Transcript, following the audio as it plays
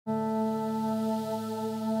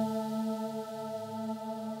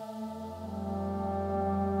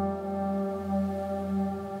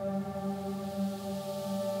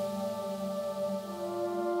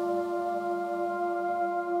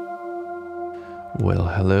Well,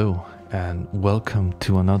 hello, and welcome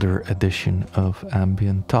to another edition of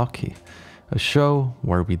Ambient Talkie, a show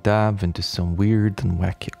where we dive into some weird and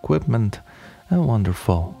wacky equipment and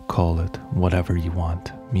wonderful, call it whatever you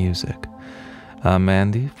want, music. I'm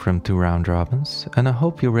Andy from Two Round Robins, and I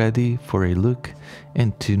hope you're ready for a look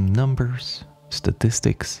into numbers,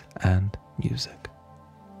 statistics, and music.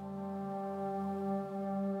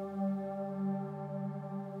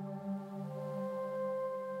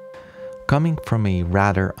 Coming from a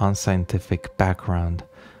rather unscientific background,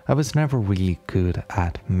 I was never really good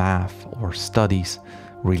at math or studies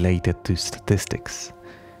related to statistics,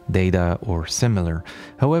 data or similar.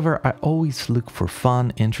 However, I always look for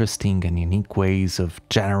fun, interesting and unique ways of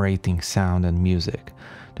generating sound and music.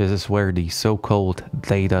 This is where the so-called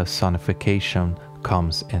data sonification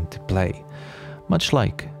comes into play. Much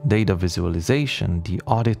like data visualization, the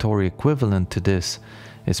auditory equivalent to this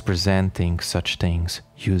is presenting such things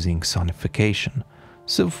using sonification.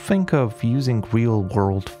 So think of using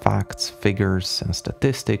real-world facts, figures and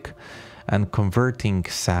statistics and converting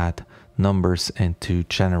said numbers into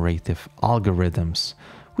generative algorithms,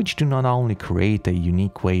 which do not only create a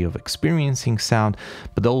unique way of experiencing sound,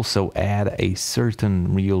 but also add a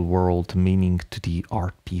certain real-world meaning to the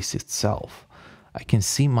art piece itself. I can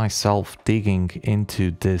see myself digging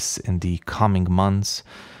into this in the coming months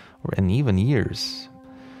and even years.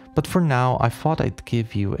 But for now, I thought I'd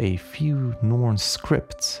give you a few norns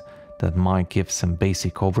scripts that might give some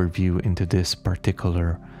basic overview into this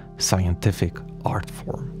particular scientific art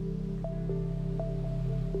form.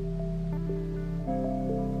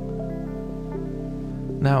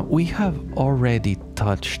 Now, we have already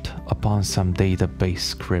touched upon some database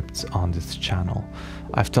scripts on this channel.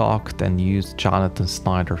 I've talked and used Jonathan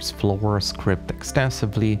Snyder's Flora script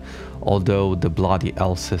extensively, although the Bloody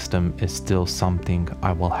L system is still something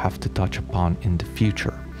I will have to touch upon in the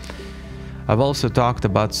future. I've also talked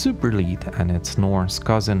about Superlead and its norns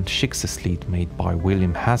cousin Shixislead made by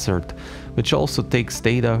William Hazard, which also takes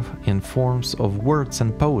data in forms of words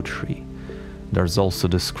and poetry. There's also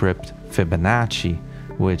the script Fibonacci,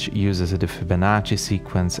 which uses the Fibonacci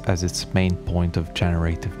sequence as its main point of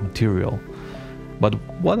generative material. But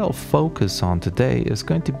what I'll focus on today is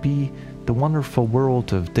going to be the wonderful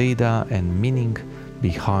world of data and meaning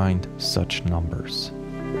behind such numbers.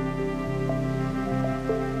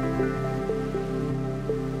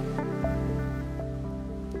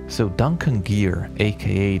 So Duncan Gear,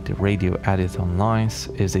 aka the Radio Edit Online,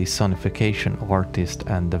 is a sonification artist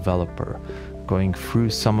and developer. Going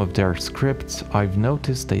through some of their scripts, I've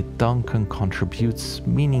noticed that Duncan contributes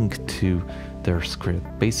meaning to their script,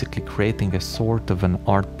 basically creating a sort of an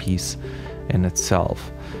art piece in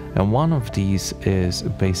itself. And one of these is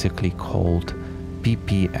basically called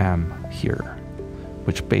ppm here,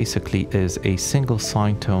 which basically is a single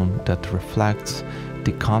sine tone that reflects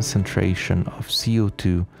the concentration of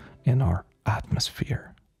CO2 in our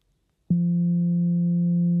atmosphere.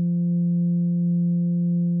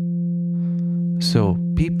 So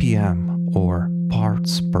ppm, or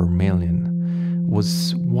parts per million,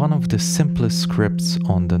 was one of the simplest scripts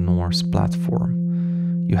on the norns platform.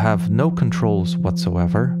 You have no controls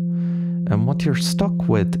whatsoever, and what you're stuck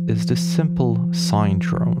with is this simple sine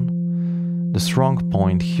drone. The strong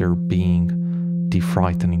point here being the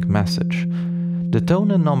frightening message. The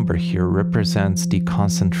tone and number here represents the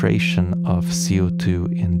concentration of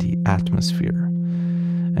CO2 in the atmosphere.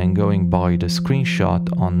 And going by the screenshot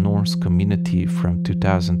on Norns Community from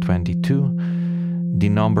 2022, the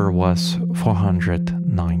number was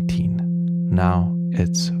 419. Now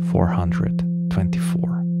it's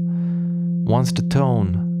 424. Once the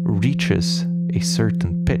tone reaches a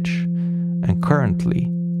certain pitch, and currently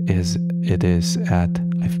it is at,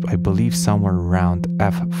 I believe, somewhere around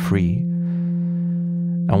F3,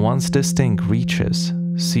 and once this thing reaches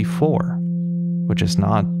C4, which is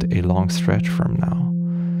not a long stretch from now,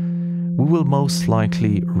 we will most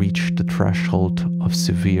likely reach the threshold of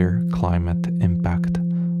severe climate impact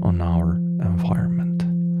on our environment.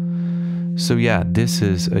 So yeah, this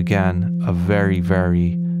is again a very,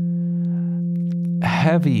 very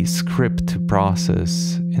heavy script to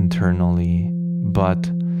process internally,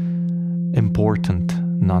 but important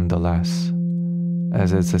nonetheless,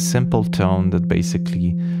 as it's a simple tone that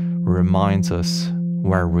basically reminds us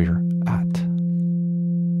where we're at.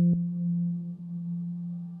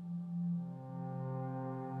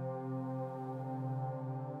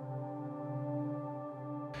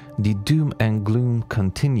 The doom and gloom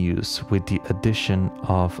continues with the addition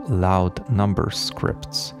of loud number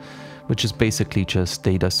scripts, which is basically just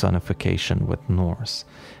data sonification with norns.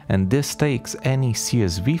 And this takes any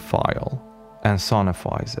CSV file and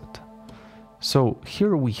sonifies it. So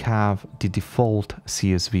here we have the default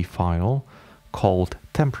CSV file called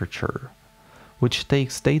temperature, which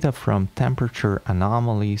takes data from temperature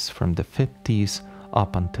anomalies from the 50s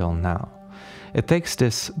up until now. It takes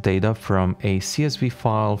this data from a CSV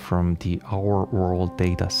file from the Our World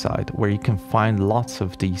data site, where you can find lots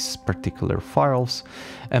of these particular files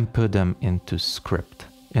and put them into script,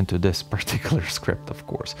 into this particular script, of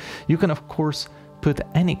course. You can, of course, put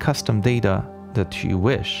any custom data that you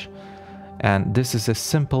wish. And this is as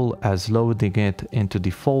simple as loading it into the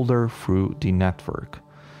folder through the network.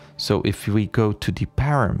 So if we go to the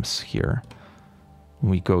params here,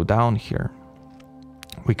 we go down here,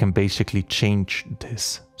 we can basically change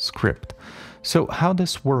this script. So how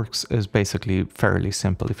this works is basically fairly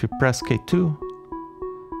simple. If you press K2,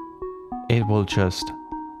 it will just,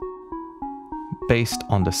 based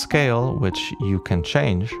on the scale, which you can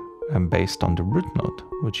change, and based on the root node,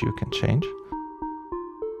 which you can change,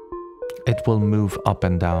 it will move up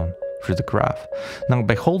and down through the graph. Now,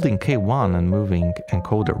 by holding K1 and moving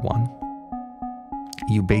encoder 1,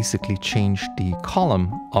 you basically change the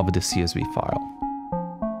column of the CSV file.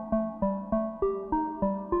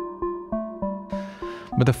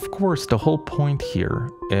 But of course, the whole point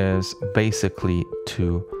here is basically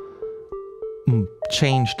to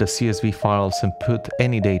change the CSV files and put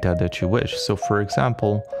any data that you wish. So for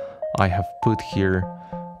example, I have put here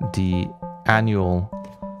the annual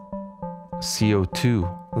CO2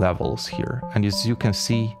 levels here, and as you can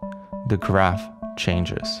see, the graph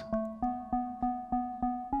changes,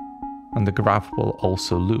 and the graph will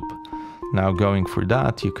also loop. Now, going through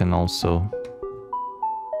that, you can also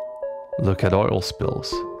look at oil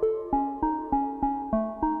spills.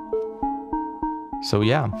 So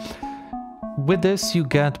yeah, with this you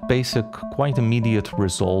get quite immediate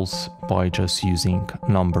results by just using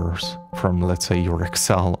numbers from, let's say, your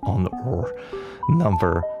Excel or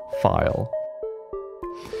number file.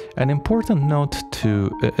 An important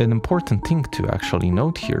thing to actually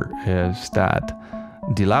note here is that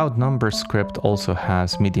the loud number script also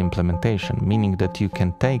has MIDI implementation, meaning that you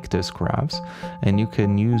can take these graphs and you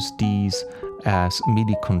can use these as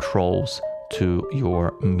MIDI controls to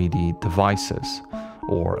your MIDI devices,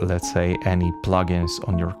 or let's say any plugins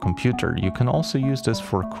on your computer. You can also use this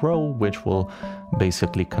for Crow, which will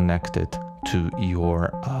basically connect it to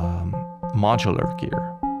your modular gear.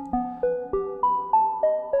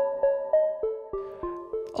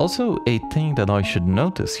 Also, a thing that I should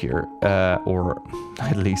notice here, or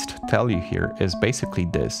at least tell you here, is basically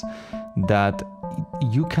this, that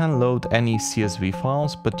you can load any CSV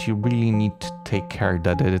files, but you really need to take care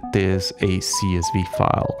that it is a CSV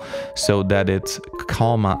file, so that it's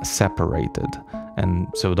comma separated. And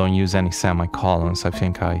so don't use any semicolons. I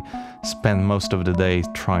think I spent most of the day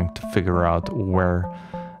trying to figure out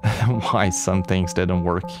why some things didn't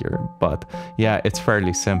work here. But yeah, it's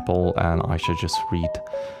fairly simple, and I should just read,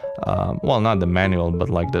 well, not the manual, but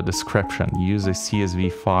like the description. Use a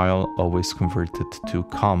CSV file, always convert it to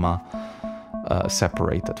comma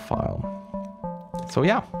separated file. So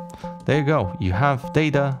yeah, there you go. You have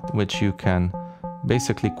data which you can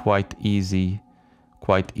basically quite easily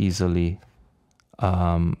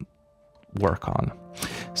work on.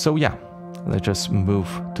 So yeah, let's just move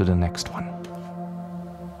to the next one.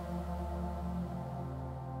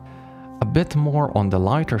 A bit more on the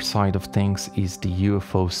lighter side of things is the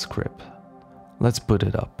UFO script. Let's put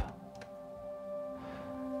it up.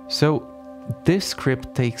 So this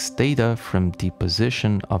script takes data from the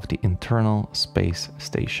position of the Internal Space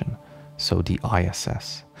Station, so the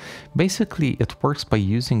ISS. Basically, it works by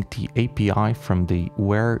using the API from the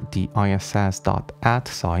where-the-iss.at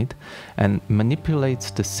site and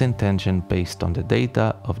manipulates the synth engine based on the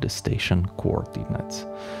data of the station coordinates.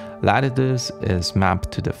 Latitude is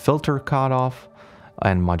mapped to the filter cutoff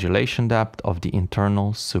and modulation depth of the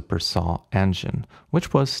internal supersaw engine,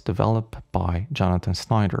 which was developed by Jonathan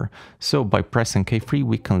Snyder. So by pressing K3,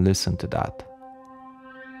 we can listen to that.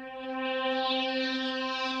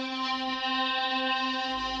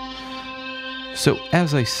 So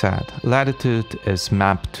as I said, latitude is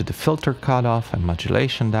mapped to the filter cutoff and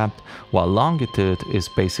modulation depth, while longitude is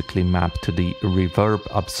basically mapped to the reverb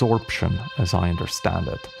absorption, as I understand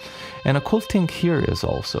it. And a cool thing here is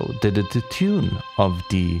also that the tune of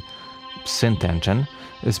the synth engine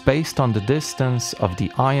is based on the distance of the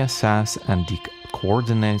ISS and the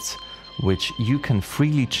coordinates, which you can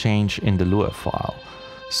freely change in the Lua file.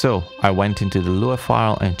 So I went into the Lua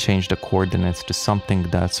file and changed the coordinates to something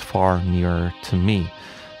that's far nearer to me.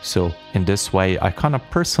 So in this way, I kind of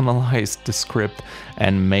personalized the script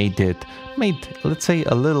and made, let's say,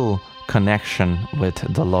 a little connection with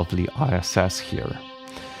the lovely ISS here.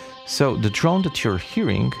 So the drone that you're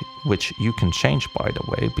hearing, which you can change by the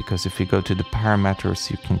way, because if you go to the parameters,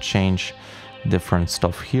 you can change different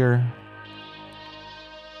stuff here.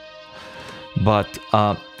 But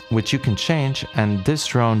which you can change, and this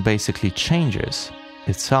drone basically changes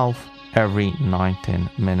itself every 19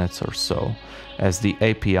 minutes or so, as the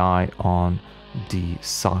API on the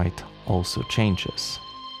site also changes.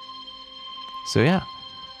 So yeah,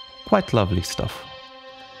 quite lovely stuff.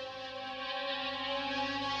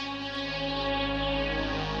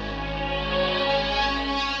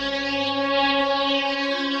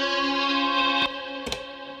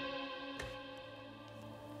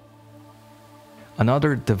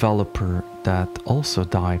 Another developer that also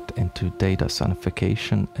dived into data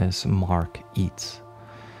sonification is Mark Eats.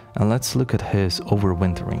 And let's look at his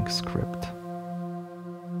overwintering script.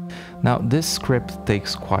 Now this script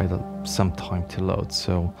takes quite some time to load,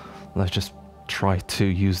 so let's just try to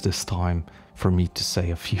use this time for me to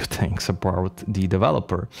say a few things about the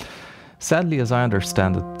developer. Sadly, as I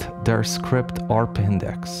understand it, their script ARP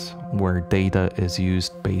index, where data is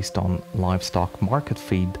used based on livestock market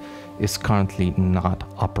feed, is currently not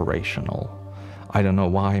operational. I don't know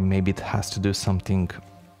why, maybe it has to do something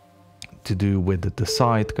to do with the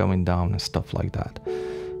site going down and stuff like that.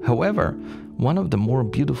 However, one of the more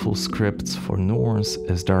beautiful scripts for norns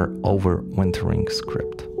is their overwintering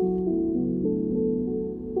script.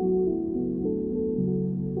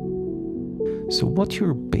 So what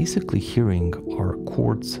you're basically hearing are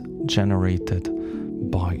chords generated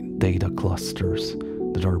by data clusters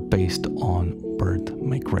that are based on bird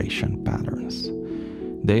migration patterns.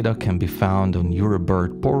 Data can be found on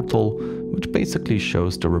Eurobird portal, which basically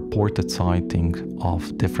shows the reported sighting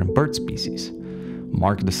of different bird species.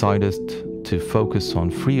 Mark decided to focus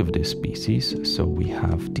on 3 of these species, so we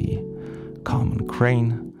have the common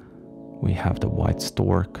crane, we have the white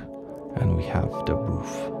stork, and we have the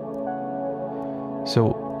roof.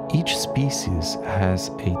 So each species has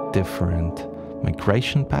a different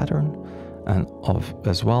migration pattern and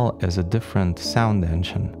as well as a different sound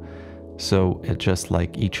engine. So it just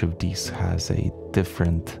like each of these has a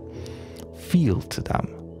different feel to them,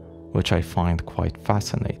 which I find quite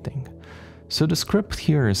fascinating. So the script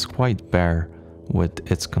here is quite bare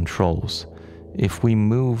with its controls. If we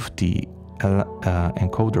move the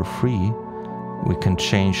encoder free, we can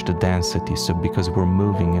change the density, so because we're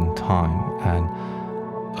moving in time, and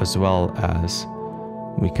as well as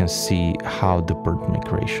we can see how the bird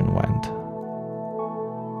migration went.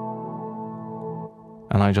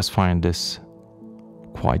 And I just find this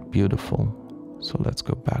quite beautiful. So let's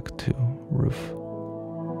go back to roof.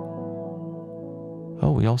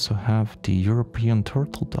 Oh, we also have the European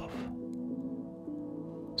turtle dove.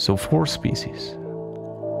 So 4 species.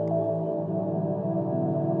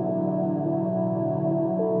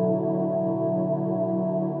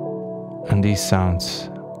 And these sounds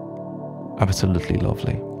absolutely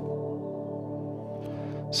lovely.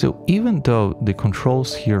 So even though the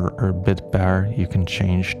controls here are a bit bare, you can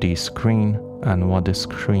change the screen and what the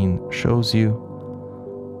screen shows you.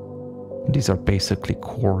 These are basically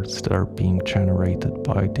chords that are being generated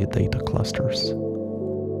by the data clusters.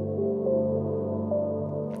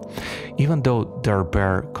 Even though they're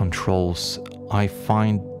bare controls, I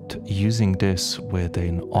find using this with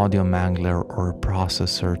an audio mangler or a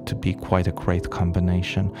processor to be quite a great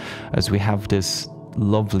combination, as we have this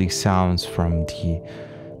lovely sounds from the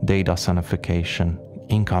data sonification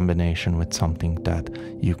in combination with something that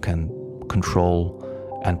you can control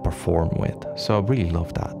and perform with. So I really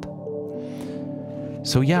love that.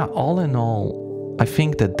 So yeah, all in all, I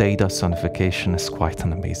think that data sonification is quite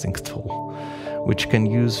an amazing tool, which can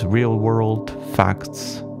use real-world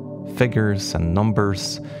facts, figures and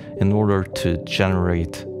numbers in order to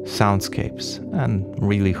generate soundscapes and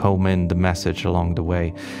really home in the message along the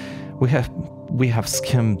way. We have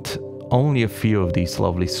skimmed only a few of these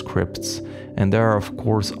lovely scripts, and there are of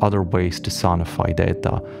course other ways to sonify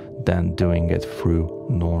data than doing it through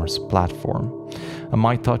norns platform. I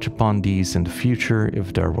might touch upon these in the future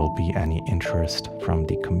if there will be any interest from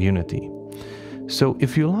the community. So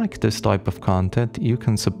if you like this type of content, you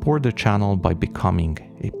can support the channel by becoming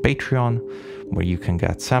a Patreon, where you can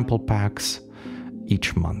get sample packs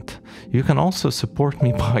each month. You can also support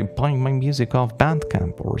me by buying my music off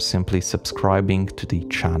Bandcamp or simply subscribing to the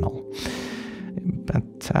channel,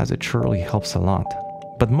 as it surely helps a lot.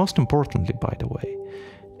 But most importantly, by the way,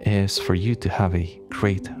 is for you to have a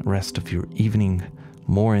great rest of your evening,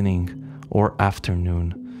 morning, or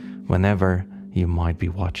afternoon, whenever you might be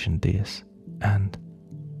watching this. And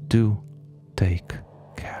do take